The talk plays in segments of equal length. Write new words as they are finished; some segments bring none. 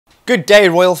Good day,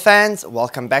 royal fans.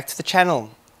 Welcome back to the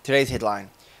channel. Today's headline: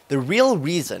 the real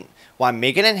reason why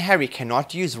Meghan and Harry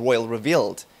cannot use royal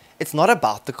revealed. It's not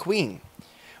about the Queen.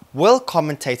 Royal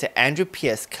commentator Andrew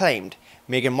Pierce claimed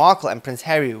Meghan Markle and Prince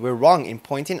Harry were wrong in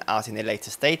pointing out in their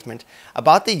latest statement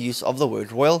about the use of the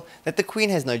word royal that the Queen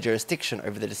has no jurisdiction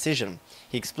over the decision.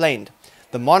 He explained,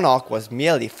 the monarch was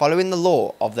merely following the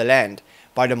law of the land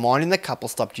by demanding the couple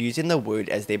stop using the word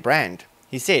as their brand.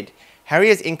 He said, Harry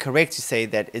is incorrect to say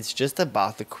that it's just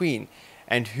about the Queen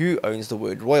and who owns the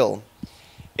word royal.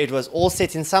 It was all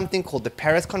set in something called the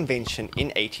Paris Convention in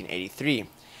 1883.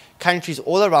 Countries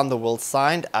all around the world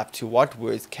signed up to what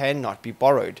words cannot be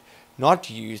borrowed, not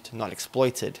used, not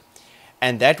exploited.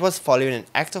 And that was following an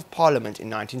Act of Parliament in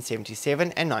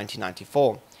 1977 and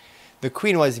 1994. The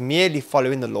Queen was merely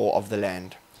following the law of the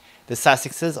land. The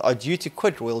Sussexes are due to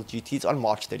quit royal duties on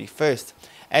March 31st,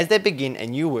 as they begin a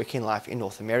new working life in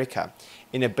North America,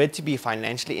 in a bid to be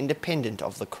financially independent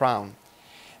of the Crown.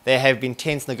 There have been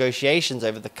tense negotiations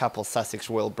over the couple's Sussex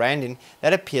royal branding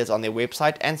that appears on their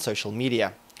website and social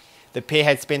media. The pair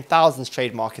had spent thousands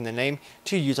trademarking the name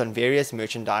to use on various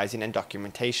merchandising and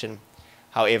documentation.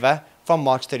 However, from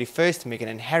March 31st, Meghan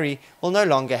and Harry will no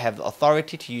longer have the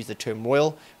authority to use the term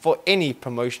royal for any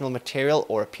promotional material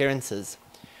or appearances.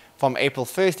 From April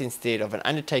 1st, instead of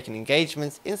undertaking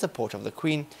engagements in support of the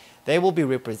Queen, they will be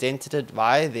represented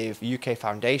via their UK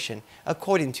Foundation,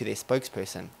 according to their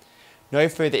spokesperson. No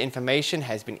further information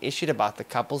has been issued about the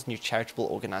couple's new charitable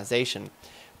organisation,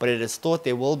 but it is thought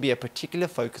there will be a particular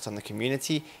focus on the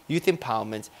community, youth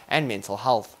empowerment and mental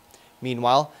health.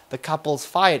 Meanwhile, the couple's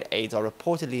fired aides are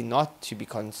reportedly not to be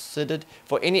considered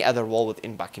for any other role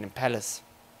within Buckingham Palace.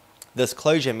 This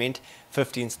closure meant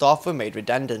 15 staff were made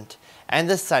redundant, and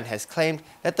The Sun has claimed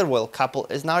that the royal couple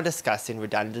is now discussing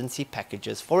redundancy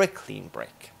packages for a clean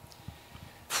break.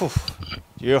 Phew,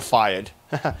 you're fired.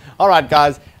 Alright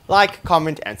guys, like,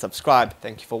 comment and subscribe.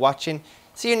 Thank you for watching.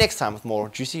 See you next time with more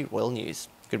juicy royal news.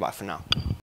 Goodbye for now.